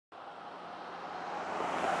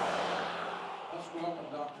welcome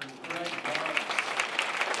Dr. Greg Barnes.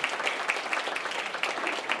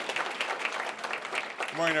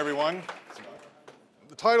 Good morning, everyone.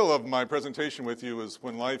 The title of my presentation with you is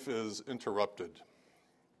When Life is Interrupted.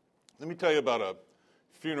 Let me tell you about a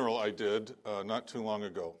funeral I did not too long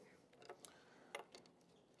ago.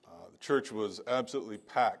 The church was absolutely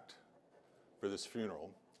packed for this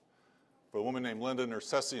funeral for a woman named Linda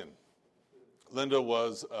Nersessian. Linda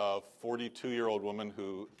was a 42-year-old woman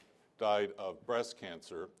who died of breast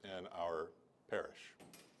cancer in our parish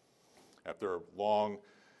after a long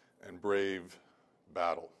and brave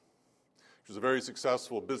battle. She was a very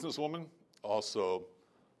successful businesswoman, also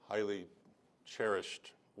highly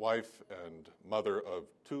cherished wife and mother of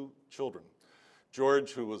 2 children,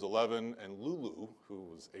 George, who was 11, and Lulu, who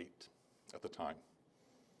was 8 at the time.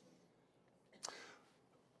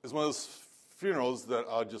 It's one of those funerals that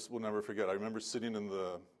I just will never forget. I remember sitting in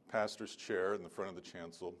the pastor's chair in the front of the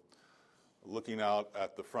chancel, looking out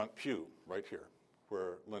at the front pew right here,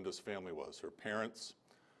 where Linda's family was, her parents,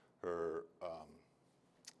 her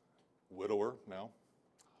widower now,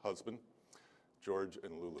 husband, George,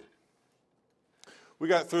 and Lulu. We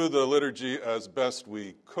got through the liturgy as best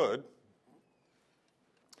we could.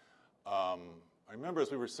 I remember as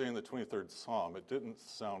we were saying the 23rd Psalm, it didn't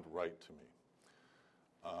sound right to me.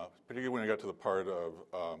 Particularly when I got to the part of,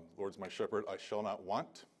 Lord's my shepherd, I shall not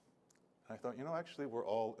want. And I thought, actually we're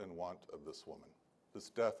all in want of this woman. This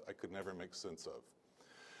death I could never make sense of.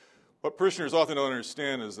 What parishioners often don't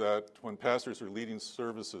understand is that when pastors are leading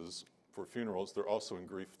services for funerals, they're also in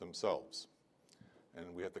grief themselves. And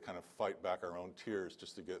we have to kind of fight back our own tears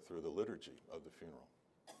just to get through the liturgy of the funeral.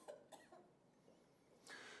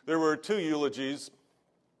 There were 2 eulogies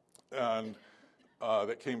and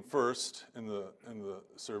that came first in the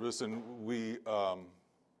service, and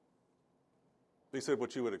they said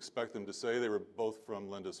what you would expect them to say. They were both from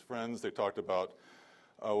Linda's friends. They talked about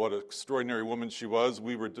what an extraordinary woman she was.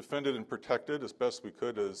 We were defended and protected as best we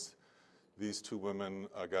could as these 2 women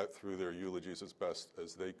got through their eulogies as best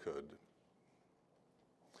as they could.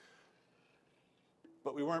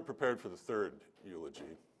 But we weren't prepared for the 3rd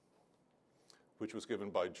eulogy, which was given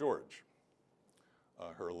by George,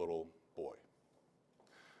 her little boy.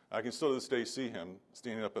 I can still to this day see him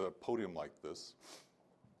standing up at a podium like this.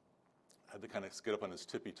 I had to kind of get up on his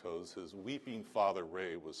tippy toes. His weeping father,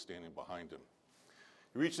 Ray, was standing behind him.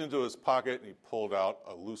 He reached into his pocket and he pulled out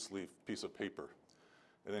a loose leaf piece of paper.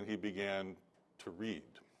 And then he began to read.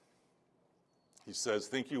 He says,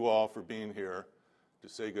 "Thank you all for being here to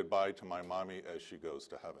say goodbye to my mommy as she goes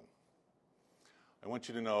to heaven. I want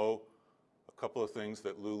you to know a couple of things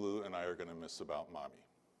that Lulu and I are going to miss about mommy.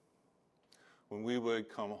 When we would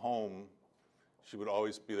come home, she would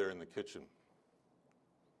always be there in the kitchen.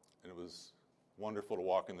 And it was wonderful to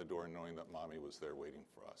walk in the door knowing that mommy was there waiting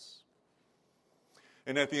for us.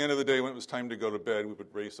 And at the end of the day, when it was time to go to bed, we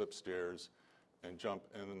would race upstairs and jump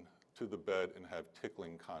into the bed and have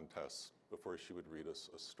tickling contests before she would read us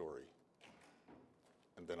a story.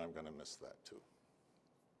 And then I'm going to miss that too."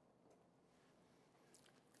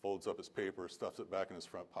 Folds up his paper, stuffs it back in his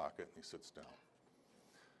front pocket, and he sits down.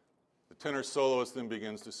 The tenor soloist then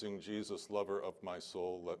begins to sing, "Jesus, lover of my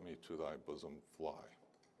soul, let me to thy bosom fly."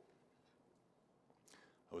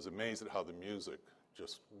 I was amazed at how the music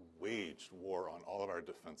just waged war on all of our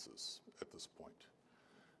defenses at this point.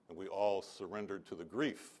 And we all surrendered to the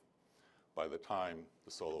grief by the time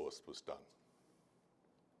the soloist was done.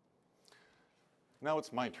 Now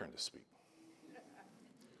it's my turn to speak.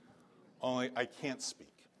 Only I can't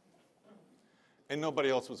speak. And nobody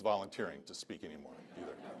else was volunteering to speak anymore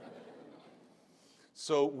either.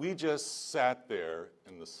 So we just sat there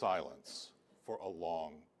in the silence for a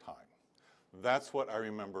long time. That's what I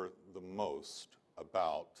remember the most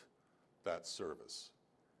about that service,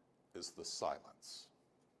 is the silence.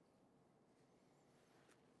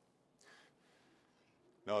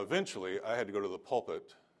 Now, eventually, I had to go to the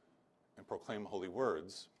pulpit and proclaim holy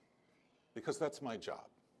words because that's my job,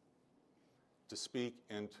 to speak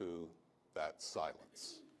into that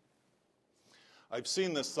silence. I've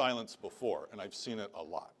seen this silence before, and I've seen it a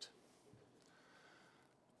lot.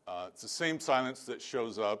 It's the same silence that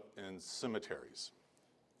shows up in cemeteries.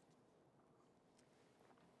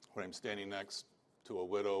 When I'm standing next to a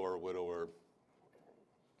widow or a widower,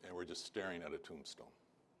 and we're just staring at a tombstone,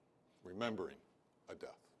 remembering a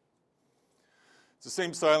death. It's the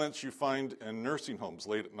same silence you find in nursing homes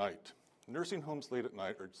late at night. Nursing homes late at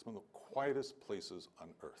night are some of the quietest places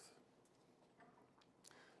on earth.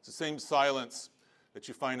 It's the same silence that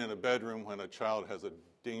you find in a bedroom when a child has a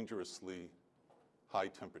dangerously high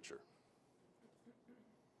temperature.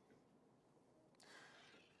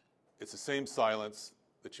 It's the same silence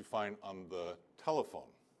that you find on the telephone.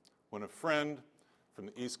 When a friend from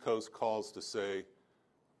the East Coast calls to say,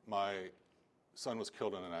 my son was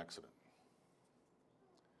killed in an accident,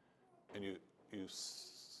 and you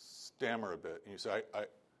stammer a bit, and you say,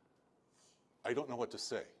 I don't know what to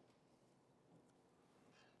say.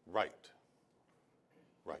 Right.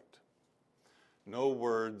 No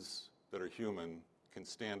words that are human can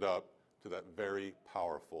stand up to that very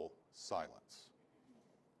powerful silence.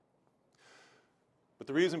 But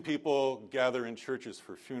the reason people gather in churches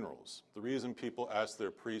for funerals, the reason people ask their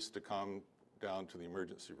priest to come down to the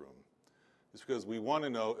emergency room, is because we want to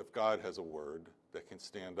know if God has a word that can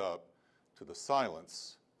stand up to the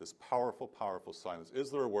silence, this powerful, powerful silence. Is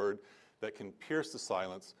there a word that can pierce the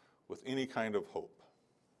silence with any kind of hope?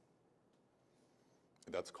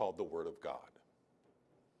 And that's called the Word of God.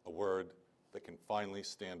 A word that can finally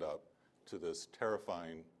stand up to this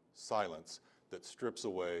terrifying silence that strips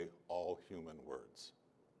away all human words.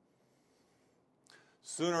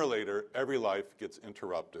 Sooner or later, every life gets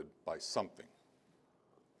interrupted by something.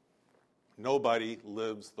 Nobody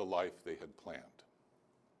lives the life they had planned.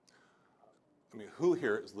 I mean, who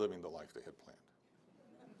here is living the life they had planned?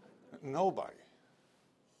 Nobody.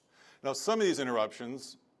 Now, some of these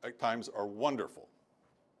interruptions at times are wonderful.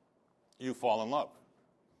 You fall in love.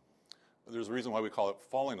 There's a reason why we call it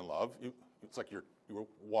falling in love. It's like you were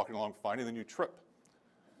walking along fine, and then you trip.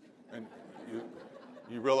 And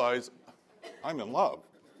you realize, I'm in love.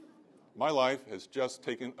 My life has just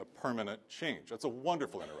taken a permanent change. That's a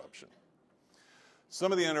wonderful interruption.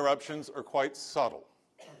 Some of the interruptions are quite subtle.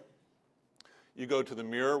 You go to the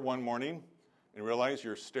mirror one morning and realize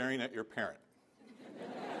you're staring at your parent.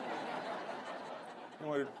 You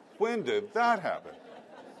wonder, when did that happen?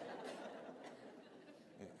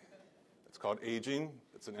 It's called aging.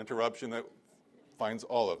 It's an interruption that finds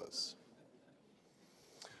all of us.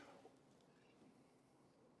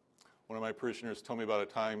 One of my parishioners told me about a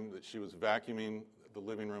time that she was vacuuming the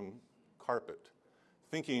living room carpet,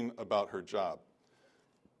 thinking about her job.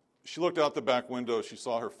 She looked out the back window. She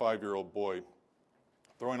saw her 5-year-old boy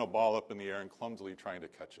throwing a ball up in the air and clumsily trying to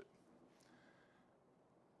catch it.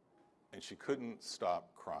 And she couldn't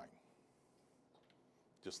stop crying,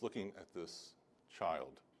 just looking at this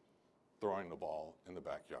child throwing the ball in the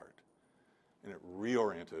backyard. And it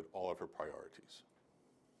reoriented all of her priorities.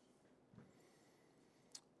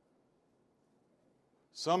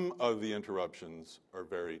 Some of the interruptions are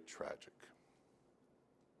very tragic.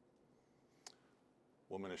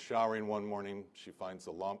 A woman is showering one morning. She finds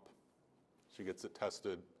a lump. She gets it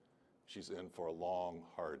tested. She's in for a long,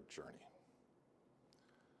 hard journey.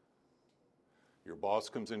 Your boss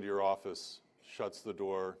comes into your office, shuts the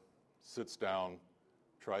door, sits down,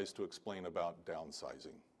 tries to explain about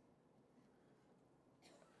downsizing.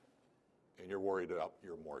 And you're worried about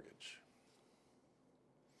your mortgage.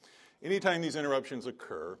 Anytime these interruptions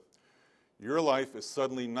occur, your life is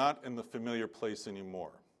suddenly not in the familiar place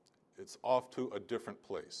anymore. It's off to a different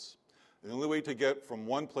place. And the only way to get from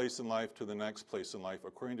one place in life to the next place in life,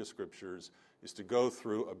 according to scriptures, is to go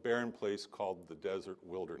through a barren place called the desert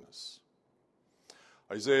wilderness.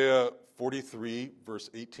 Isaiah 43, verse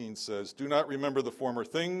 18 says, "Do not remember the former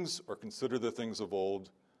things or consider the things of old.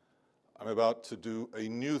 I'm about to do a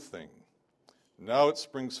new thing. Now it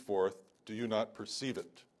springs forth. Do you not perceive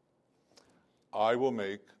it? I will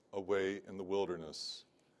make a way in the wilderness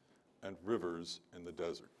and rivers in the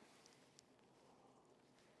desert."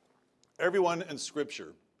 Everyone in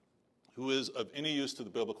Scripture who is of any use to the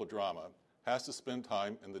biblical drama has to spend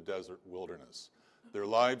time in the desert wilderness. Their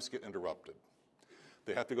lives get interrupted.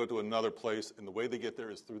 They have to go to another place, and the way they get there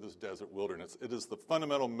is through this desert wilderness. It is the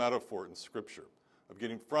fundamental metaphor in Scripture of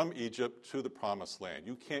getting from Egypt to the Promised Land.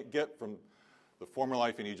 You can't get from the former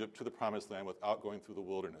life in Egypt to the Promised Land without going through the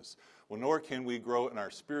wilderness. Well, nor can we grow in our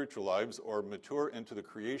spiritual lives or mature into the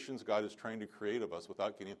creations God is trying to create of us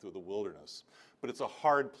without getting through the wilderness. But it's a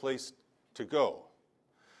hard place to go.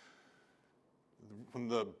 When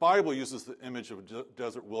the Bible uses the image of a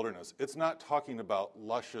desert wilderness, it's not talking about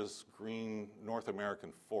luscious, green North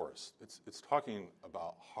American forest. It's talking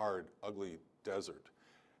about hard, ugly desert.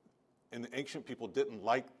 And the ancient people didn't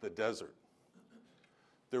like the desert.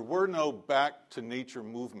 There were no back-to-nature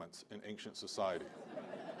movements in ancient society.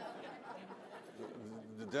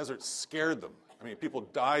 The desert scared them. I mean, people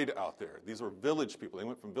died out there. These were village people. They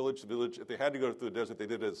went from village to village. If they had to go through the desert, they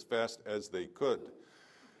did it as fast as they could.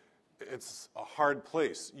 It's a hard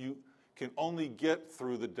place. You can only get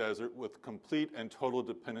through the desert with complete and total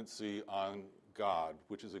dependency on God,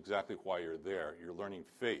 which is exactly why you're there. You're learning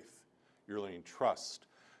faith. You're learning trust.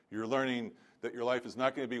 You're learning that your life is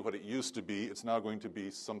not going to be what it used to be. It's now going to be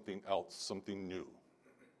something else, something new.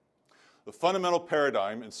 The fundamental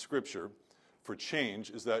paradigm in Scripture for change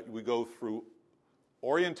is that we go through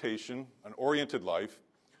orientation, an oriented life,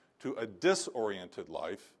 to a disoriented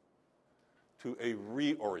life, to a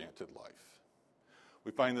reoriented life.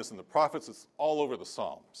 We find this in the prophets. It's all over the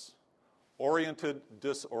Psalms. Oriented,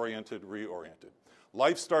 disoriented, reoriented.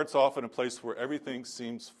 Life starts off in a place where everything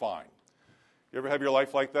seems fine. You ever have your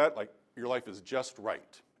life like that? Like your life is just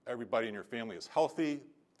right. Everybody in your family is healthy.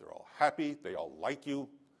 They're all happy. They all like you.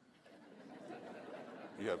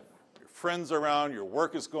 You have your friends around. Your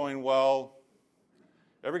work is going well.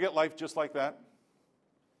 Ever get life just like that?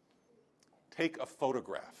 Take a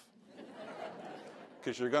photograph,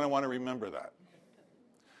 because you're going to want to remember that.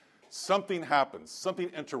 Something happens. Something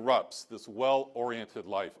interrupts this well-oriented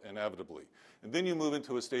life inevitably. And then you move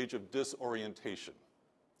into a stage of disorientation.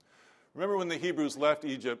 Remember when the Hebrews left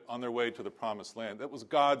Egypt on their way to the Promised Land? That was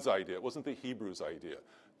God's idea. It wasn't the Hebrews' idea.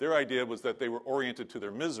 Their idea was that they were oriented to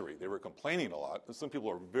their misery. They were complaining a lot. And some people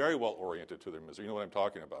are very well oriented to their misery. You know what I'm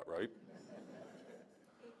talking about, right?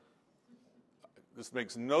 This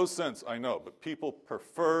makes no sense, I know, but people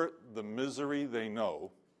prefer the misery they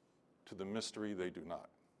know to the mystery they do not.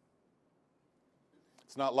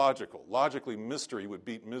 It's not logical. Logically, mystery would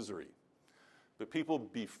beat misery. But people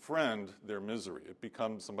befriend their misery. It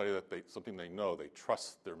becomes something they know. They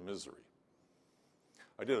trust their misery.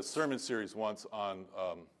 I did a sermon series once on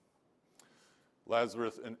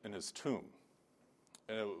Lazarus in his tomb.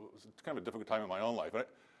 And it was kind of a difficult time in my own life. And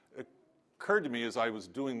it occurred to me as I was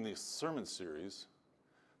doing this sermon series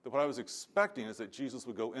that what I was expecting is that Jesus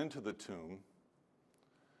would go into the tomb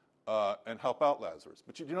and help out Lazarus.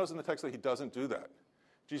 But you notice in the text that he doesn't do that.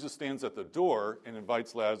 Jesus stands at the door and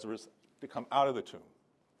invites Lazarus to come out of the tomb.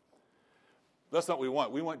 That's not what we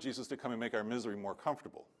want. We want Jesus to come and make our misery more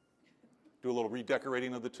comfortable. Do a little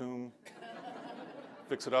redecorating of the tomb,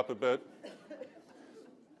 fix it up a bit.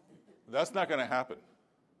 That's not going to happen.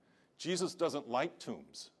 Jesus doesn't like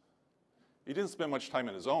tombs. He didn't spend much time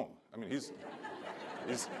in his own. I mean, he's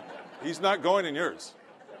not going in yours.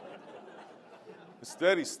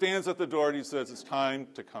 Instead, he stands at the door and he says, it's time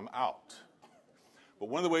to come out. But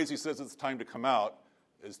one of the ways he says it's time to come out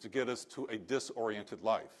is to get us to a disoriented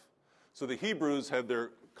life. So the Hebrews had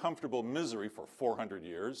their comfortable misery for 400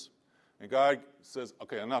 years, and God says,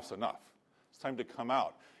 okay, enough's enough. It's time to come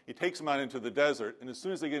out. He takes them out into the desert, and as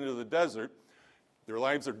soon as they get into the desert, their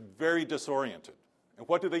lives are very disoriented. And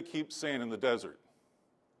what do they keep saying in the desert?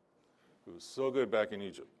 It was so good back in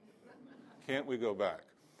Egypt. Can't we go back?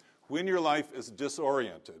 When your life is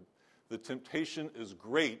disoriented, the temptation is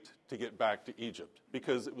great to get back to Egypt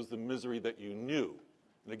because it was the misery that you knew.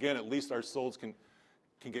 And again, at least our souls can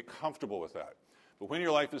get comfortable with that. But when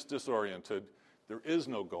your life is disoriented, there is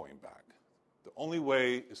no going back. The only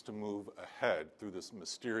way is to move ahead through this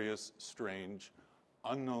mysterious, strange,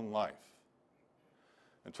 unknown life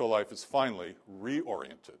until life is finally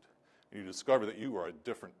reoriented and you discover that you are a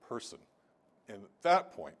different person. And at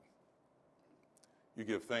that point, you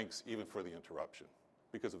give thanks even for the interruption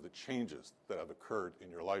because of the changes that have occurred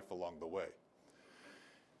in your life along the way.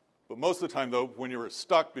 But most of the time, though, when you're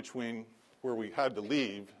stuck between where we had to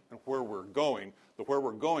leave and where we're going, the where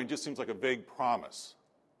we're going just seems like a vague promise.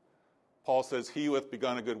 Paul says, he who hath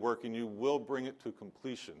begun a good work in you will bring it to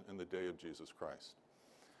completion in the day of Jesus Christ.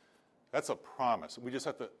 That's a promise. We just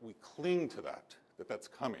have to, we cling to that's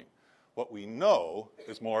coming. What we know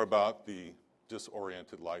is more about the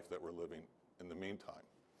disoriented life that we're living in the meantime.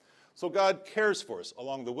 So God cares for us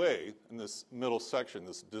along the way in this middle section,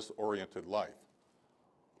 this disoriented life.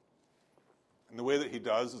 And the way that he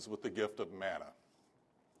does is with the gift of manna.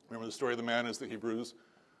 Remember the story of the manna is the Hebrews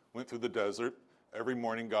went through the desert. Every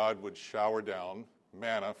morning God would shower down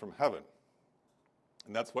manna from heaven.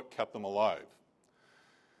 And that's what kept them alive.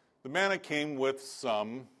 The manna came with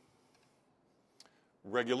some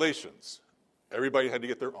regulations. Everybody had to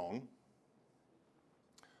get their own.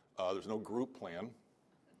 There's no group plan.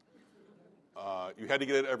 You had to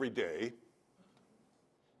get it every day.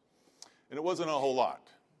 And it wasn't a whole lot,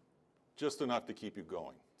 just enough to keep you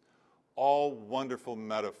going. All wonderful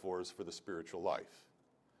metaphors for the spiritual life.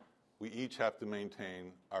 We each have to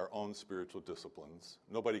maintain our own spiritual disciplines.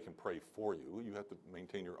 Nobody can pray for you. You have to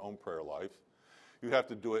maintain your own prayer life. You have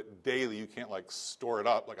to do it daily. You can't store it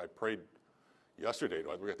up like I prayed yesterday. Do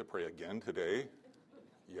we have to pray again today?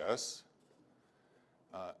 Yes.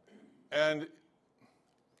 And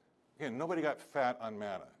again, nobody got fat on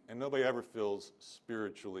manna, and nobody ever feels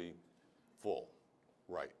spiritually full,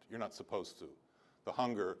 right? You're not supposed to. The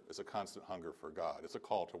hunger is a constant hunger for God. It's a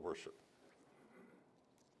call to worship.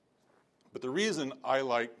 But the reason I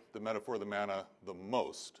like the metaphor of the manna the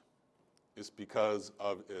most is because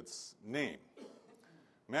of its name.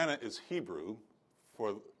 Manna is Hebrew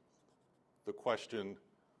for the question,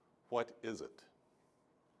 what is it?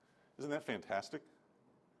 Isn't that fantastic?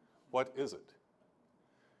 What is it?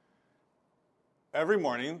 Every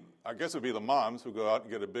morning, I guess it would be the moms who go out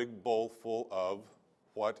and get a big bowl full of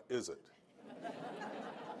what is it?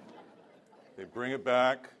 They bring it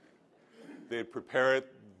back. They prepare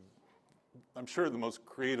it, I'm sure, the most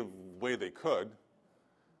creative way they could.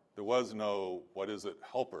 There was no what is it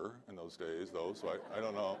helper in those days, though, so I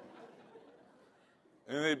don't know.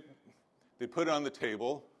 And they put it on the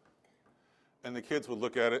table, and the kids would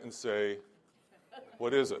look at it and say,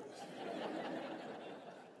 what is it?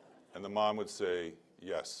 And the mom would say,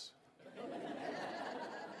 yes.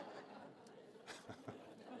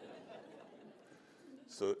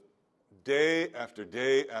 So day after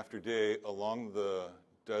day after day along the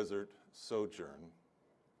desert sojourn,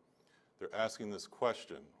 they're asking this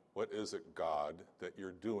question, what is it, God, that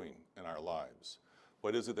you're doing in our lives?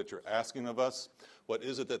 What is it that you're asking of us? What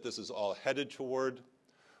is it that this is all headed toward?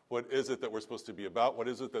 What is it that we're supposed to be about? What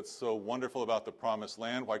is it that's so wonderful about the promised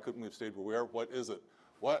land? Why couldn't we have stayed where we are? What is it?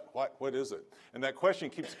 What is it? And that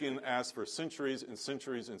question keeps getting asked for centuries and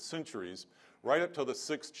centuries and centuries, right up till the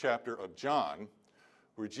 6th chapter of John,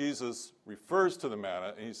 where Jesus refers to the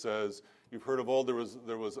manna, and he says, you've heard of old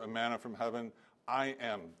there was a manna from heaven. I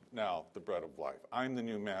am now the bread of life. I'm the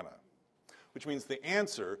new manna. Which means the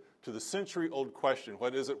answer to the century-old question,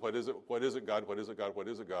 what is it, what is it, what is it, God, what is it, God, what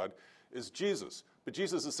is it, God, is Jesus. But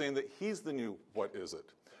Jesus is saying that he's the new what is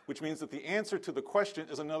it, which means that the answer to the question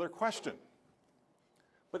is another question.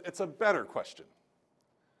 But it's a better question.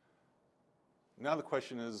 Now the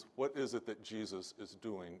question is, what is it that Jesus is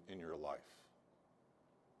doing in your life?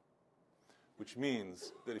 Which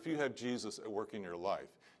means that if you have Jesus at work in your life,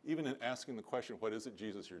 even in asking the question, what is it,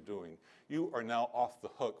 Jesus, you're doing, you are now off the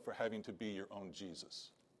hook for having to be your own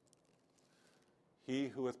Jesus. He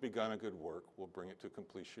who hath begun a good work will bring it to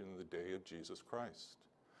completion in the day of Jesus Christ.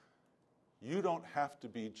 You don't have to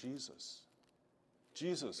be Jesus.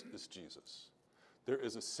 Jesus is Jesus. There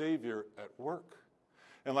is a Savior at work.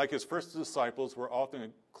 And like his first disciples, we're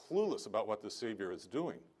often clueless about what the Savior is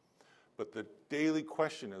doing. But the daily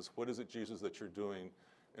question is, what is it, Jesus, that you're doing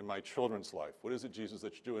in my children's life? What is it, Jesus,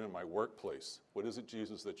 that you're doing in my workplace? What is it,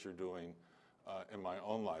 Jesus, that you're doing in my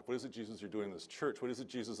own life? What is it, Jesus, you're doing in this church? What is it,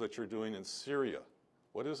 Jesus, that you're doing in Syria?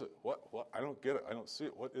 What is it? What? I don't get it. I don't see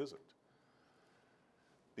it. What is it?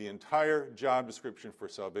 The entire job description for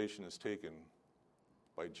salvation is taken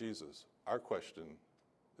by Jesus. Our question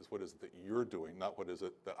is, what is it that you're doing, not what is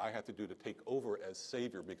it that I have to do to take over as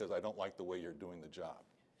Savior because I don't like the way you're doing the job.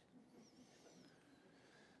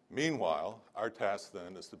 Meanwhile, our task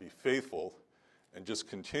then is to be faithful and just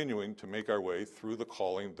continuing to make our way through the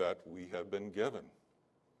calling that we have been given.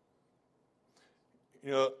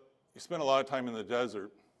 You know, you spend a lot of time in the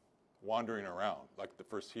desert wandering around like the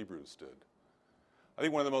first Hebrews did. I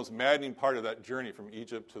think one of the most maddening part of that journey from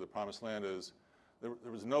Egypt to the Promised Land is there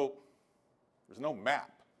was no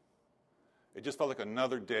map. It just felt like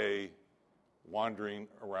another day wandering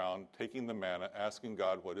around, taking the manna, asking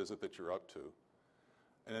God, what is it that you're up to?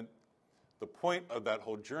 And the point of that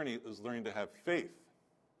whole journey is learning to have faith.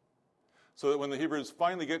 So that when the Hebrews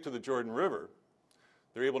finally get to the Jordan River,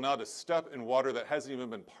 they're able now to step in water that hasn't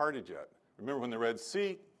even been parted yet. Remember when they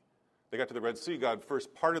got to the Red Sea, God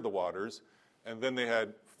first parted the waters, and then they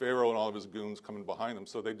had Pharaoh and all of his goons coming behind them,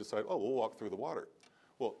 so they decided, we'll walk through the water.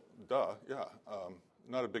 Well,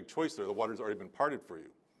 not a big choice there. The water's already been parted for you.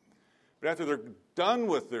 But after they're done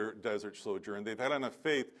with their desert sojourn, they've had enough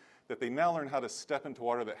faith that they now learn how to step into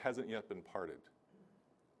water that hasn't yet been parted.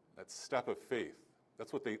 That step of faith.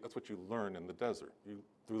 That's what you learn in the desert.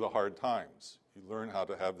 Through the hard times, you learn how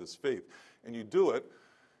to have this faith. And you do it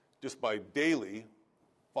just by daily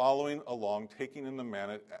following along, taking in the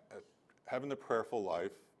manna, having the prayerful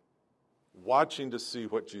life, watching to see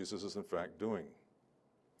what Jesus is in fact doing.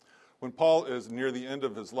 When Paul is near the end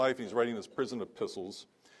of his life, he's writing his prison epistles,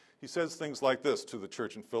 he says things like this to the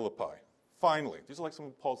church in Philippi. Finally, these are like some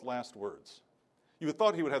of Paul's last words. You would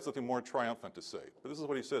thought he would have something more triumphant to say, but this is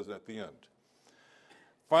what he says at the end.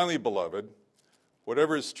 Finally, beloved,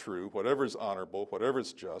 whatever is true, whatever is honorable, whatever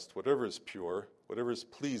is just, whatever is pure, whatever is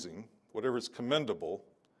pleasing, whatever is commendable,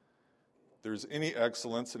 if there is any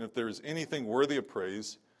excellence, and if there is anything worthy of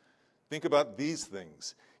praise, think about these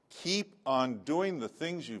things. Keep on doing the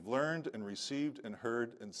things you've learned and received and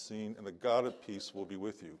heard and seen, and the God of peace will be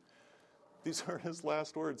with you. These are his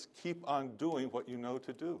last words. Keep on doing what you know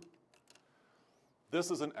to do. This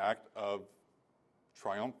is an act of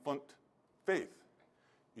triumphant faith.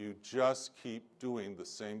 You just keep doing the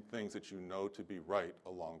same things that you know to be right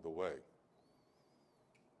along the way.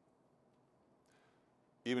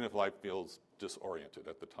 Even if life feels disoriented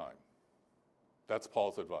at the time. That's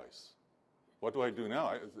Paul's advice. What do I do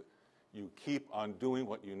now? You keep on doing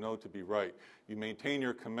what you know to be right. You maintain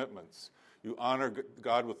your commitments. You honor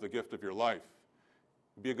God with the gift of your life.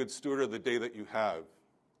 Be a good steward of the day that you have.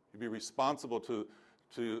 You be responsible to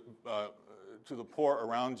the poor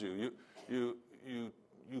around you.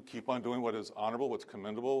 You keep on doing what is honorable, what's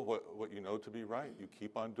commendable, what you know to be right. You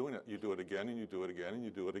keep on doing it. You do it again, and you do it again, and you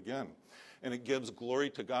do it again. And it gives glory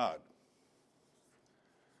to God.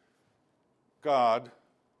 God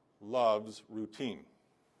loves routine.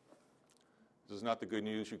 This is not the good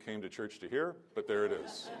news you came to church to hear, but there it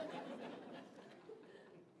is.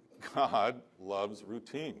 God loves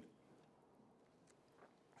routine.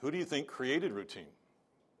 Who do you think created routine?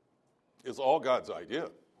 It's all God's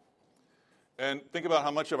idea. And think about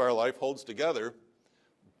how much of our life holds together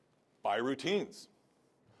by routines.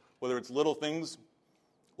 Whether it's little things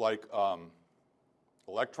like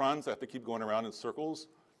electrons that have to keep going around in circles,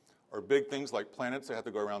 or big things like planets that have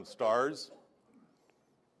to go around stars.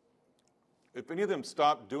 If any of them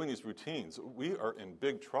stop doing these routines, we are in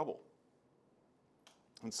big trouble.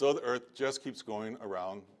 And so the earth just keeps going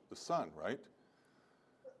around the sun, right?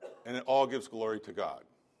 And it all gives glory to God.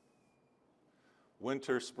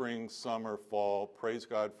 Winter, spring, summer, fall, praise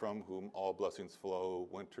God from whom all blessings flow.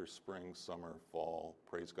 Winter, spring, summer, fall,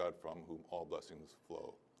 praise God from whom all blessings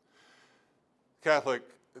flow. Catholic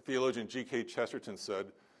theologian G.K. Chesterton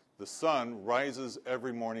said, the sun rises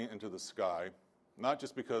every morning into the sky, not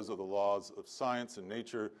just because of the laws of science and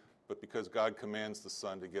nature, but because God commands the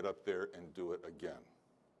sun to get up there and do it again.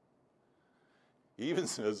 He even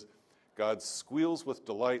says, God squeals with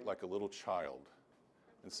delight like a little child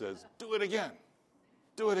and says, do it again.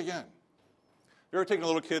 Do it again. You ever taken a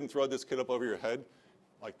little kid and throw this kid up over your head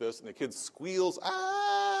like this, and the kid squeals,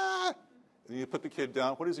 ah! And you put the kid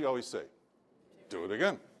down. What does he always say? Do it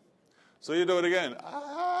again. So you do it again.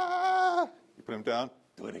 Ah! You put him down.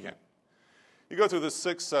 Do it again. You go through this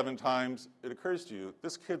 6, 7 times. It occurs to you,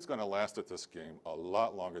 this kid's going to last at this game a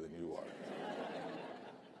lot longer than you are.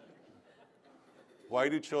 Why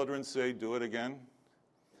do children say, do it again?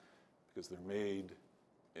 Because they're made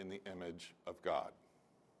in the image of God,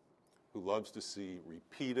 who loves to see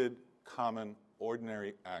repeated, common,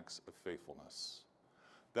 ordinary acts of faithfulness.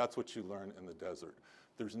 That's what you learn in the desert.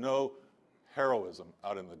 There's no heroism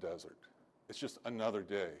out in the desert. It's just another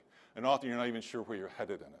day. And often you're not even sure where you're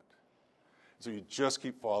headed in it. So you just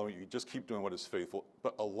keep following, you just keep doing what is faithful.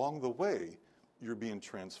 But along the way, you're being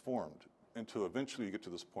transformed until eventually you get to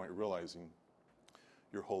this point realizing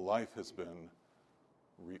your whole life has been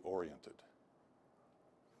reoriented.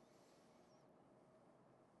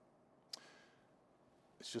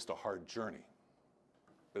 It's just a hard journey.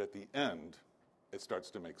 But at the end, it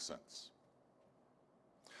starts to make sense.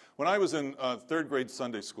 When I was in 3rd grade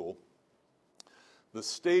Sunday school, the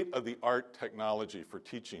state-of-the-art technology for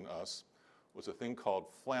teaching us was a thing called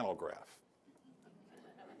flannel graph.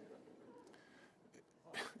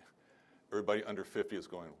 Everybody under 50 is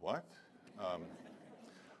going, what?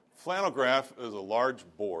 Flannel graph is a large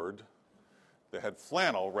board that had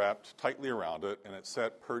flannel wrapped tightly around it, and it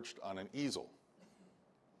sat perched on an easel.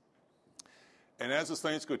 And as the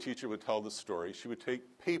Sunday school teacher would tell the story, she would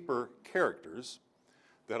take paper characters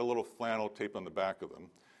that had a little flannel taped on the back of them,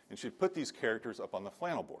 and she'd put these characters up on the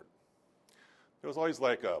flannel board. There was always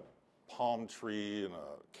like a palm tree and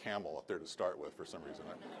a camel up there to start with for some reason.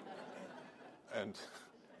 And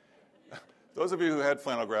those of you who had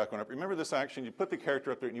flannel graph growing up, remember this action? You put the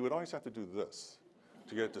character up there, and you would always have to do this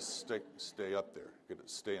to get it to stay up there, get it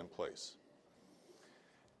to stay in place.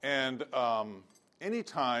 And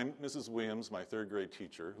anytime Mrs. Williams, my 3rd grade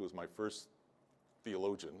teacher, who was my first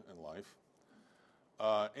theologian in life,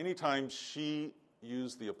 anytime she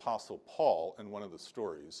used the Apostle Paul in one of the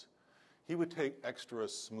stories, he would take extra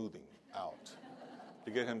smoothing out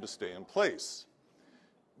to get him to stay in place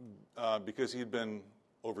because he had been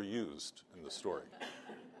overused in the story.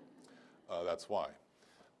 That's why.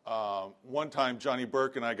 One time, Johnny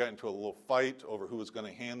Burke and I got into a little fight over who was going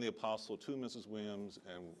to hand the apostle to Mrs. Williams,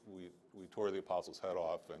 and we tore the apostle's head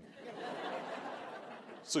off. And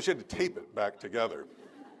so she had to tape it back together,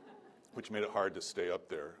 which made it hard to stay up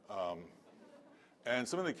there. And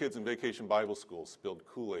some of the kids in Vacation Bible School spilled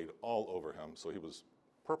Kool-Aid all over him, so he was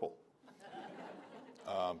purple.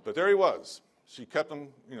 But there he was. She kept him,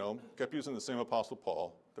 kept using the same Apostle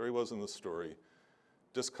Paul. There he was in the story,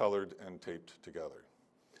 discolored and taped together.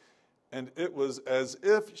 And it was as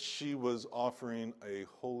if she was offering a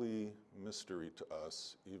holy mystery to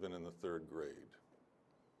us, even in the 3rd grade.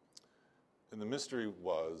 And the mystery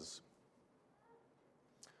was,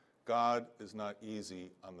 God is not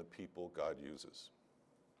easy on the people God uses.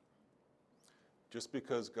 Just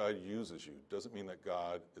because God uses you doesn't mean that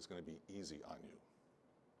God is going to be easy on you.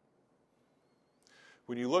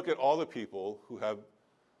 When you look at all the people who have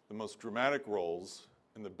the most dramatic roles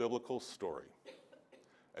in the biblical story,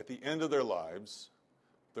 at the end of their lives,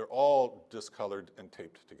 they're all discolored and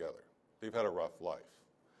taped together. They've had a rough life.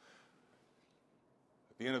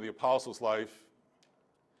 At the end of the apostle's life,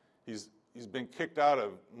 he's been kicked out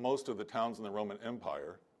of most of the towns in the Roman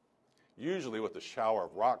Empire, usually with a shower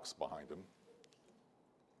of rocks behind him.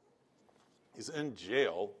 He's in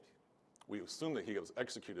jail. We assume that he was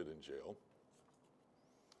executed in jail.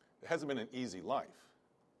 It hasn't been an easy life.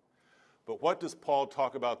 But what does Paul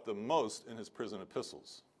talk about the most in his prison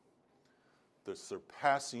epistles? The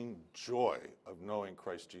surpassing joy of knowing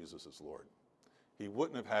Christ Jesus as Lord. He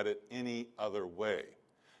wouldn't have had it any other way,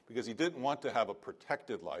 because he didn't want to have a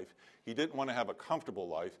protected life. He didn't want to have a comfortable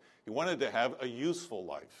life. He wanted to have a useful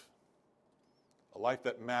life, a life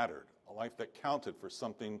that mattered, a life that counted for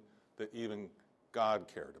something that even God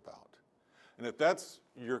cared about. And if that's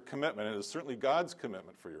your commitment, and it is certainly God's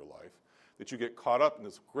commitment for your life, that you get caught up in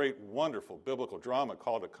this great, wonderful biblical drama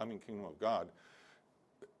called a coming kingdom of God,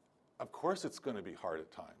 of course it's going to be hard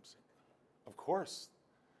at times. Of course.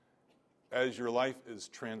 As your life is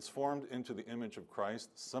transformed into the image of Christ,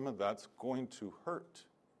 some of that's going to hurt.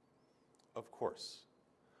 Of course.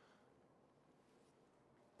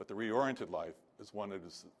 But the reoriented life is one that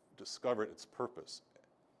has discovered its purpose.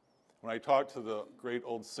 When I talk to the great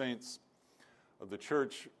old saints of the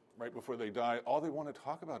church right before they die, all they want to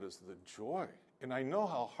talk about is the joy. And I know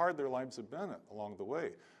how hard their lives have been along the way.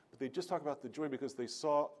 But they just talk about the joy because they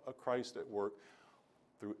saw a Christ at work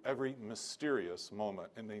through every mysterious moment,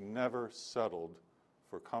 and they never settled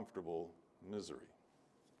for comfortable misery.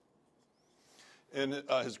 In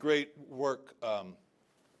his great work, The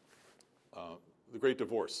Great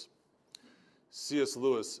Divorce, C.S.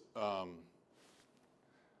 Lewis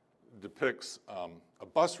depicts a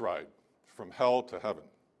bus ride from hell to heaven,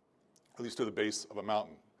 at least to the base of a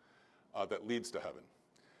mountain that leads to heaven.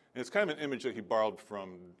 And it's kind of an image that he borrowed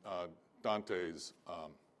from Dante's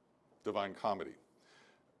Divine Comedy.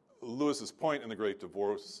 Lewis's point in The Great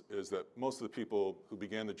Divorce is that most of the people who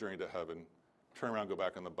began the journey to heaven turn around and go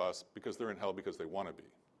back on the bus because they're in hell because they want to be.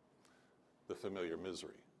 The familiar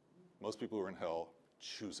misery. Most people who are in hell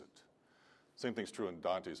choose it. Same thing's true in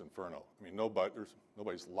Dante's Inferno. I mean,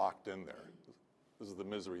 nobody's locked in there. This is the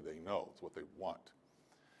misery they know. It's what they want.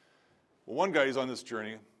 Well, one guy is on this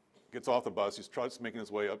journey, gets off the bus. He's making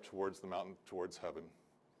his way up towards the mountain, towards heaven.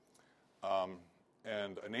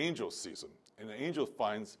 And an angel sees him. And the angel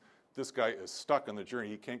finds this guy is stuck on the journey.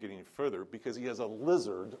 He can't get any further because he has a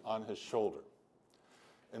lizard on his shoulder.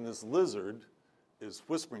 And this lizard is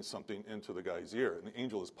whispering something into the guy's ear. And the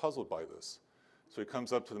angel is puzzled by this. So he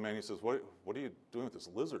comes up to the man and he says, what are you doing with this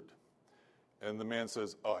lizard? And the man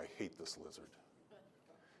says, oh, I hate this lizard.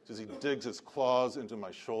 He says, he digs his claws into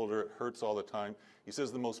my shoulder. It hurts all the time. He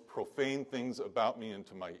says the most profane things about me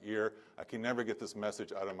into my ear. I can never get this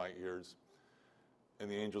message out of my ears. And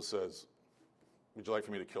the angel says, would you like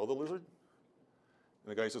for me to kill the lizard?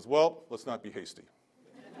 And the guy says, well, let's not be hasty.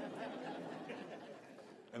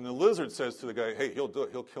 And the lizard says to the guy, hey, he'll do it.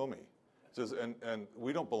 He'll kill me. He says, and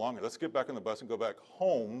we don't belong here. Let's get back on the bus and go back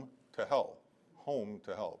home to hell,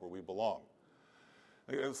 where we belong.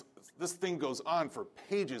 This thing goes on for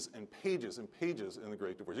pages and pages and pages in The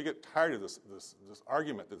Great Divorce. You get tired of this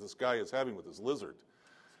argument that this guy is having with this lizard.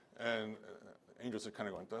 And angels are kind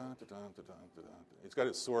of going, da, da, da, da, da, da, da. He's got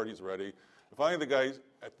his sword, he's ready. And finally, the guy,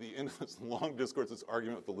 at the end of this long discourse, this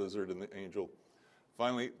argument with the lizard and the angel,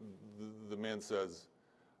 finally, the man says,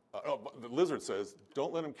 the lizard says,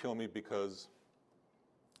 don't let him kill me because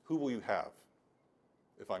who will you have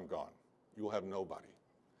if I'm gone? You will have nobody.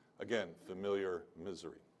 Again, familiar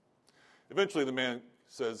misery. Eventually, the man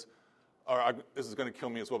says, all right, this is going to kill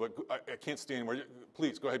me as well, but I can't stay anymore.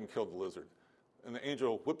 Please, go ahead and kill the lizard. And the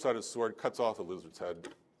angel whips out his sword, cuts off the lizard's head.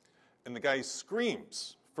 And the guy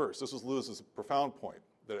screams first. This was Lewis's profound point,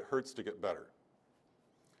 that it hurts to get better.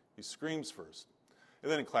 He screams first.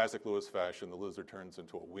 And then in classic Lewis fashion, the lizard turns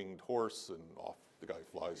into a winged horse, and off the guy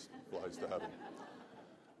flies to heaven.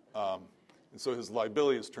 And so his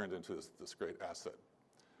liability is turned into this great asset.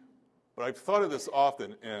 But I've thought of this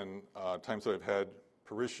often in times that I've had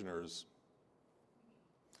parishioners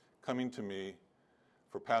coming to me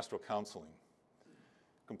for pastoral counseling,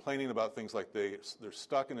 complaining about things like they're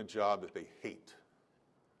stuck in a job that they hate,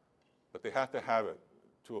 but they have to have it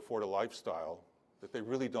to afford a lifestyle that they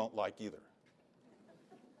really don't like either.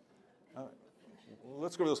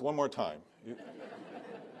 Let's go over this one more time.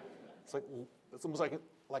 It's almost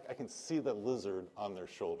like I can see the lizard on their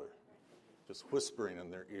shoulder, just whispering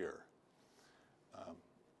in their ear.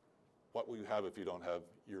 what will you have if you don't have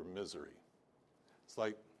your misery? It's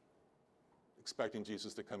like expecting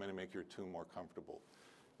Jesus to come in and make your tomb more comfortable.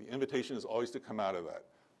 The invitation is always to come out of that,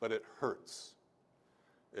 but it hurts.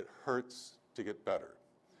 It hurts to get better.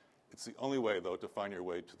 It's the only way, though, to find your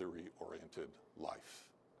way to the reoriented life.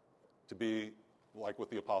 To be like with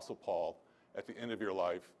the Apostle Paul, at the end of your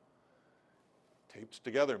life, taped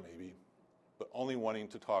together maybe, but only wanting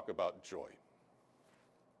to talk about joy.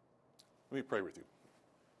 Let me pray with you.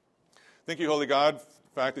 Thank you, Holy God, for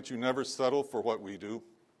the fact that you never settle for what we do.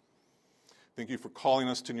 Thank you for calling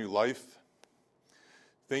us to new life.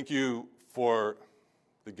 Thank you for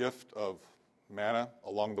the gift of manna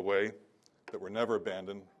along the way, that we're never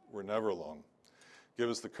abandoned, we're never alone. Give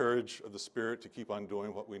us the courage of the Spirit to keep on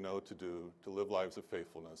doing what we know to do, to live lives of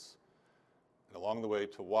faithfulness, and along the way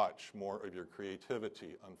to watch more of your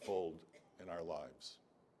creativity unfold in our lives.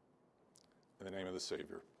 In the name of the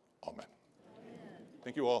Savior, amen.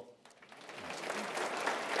 Thank you all.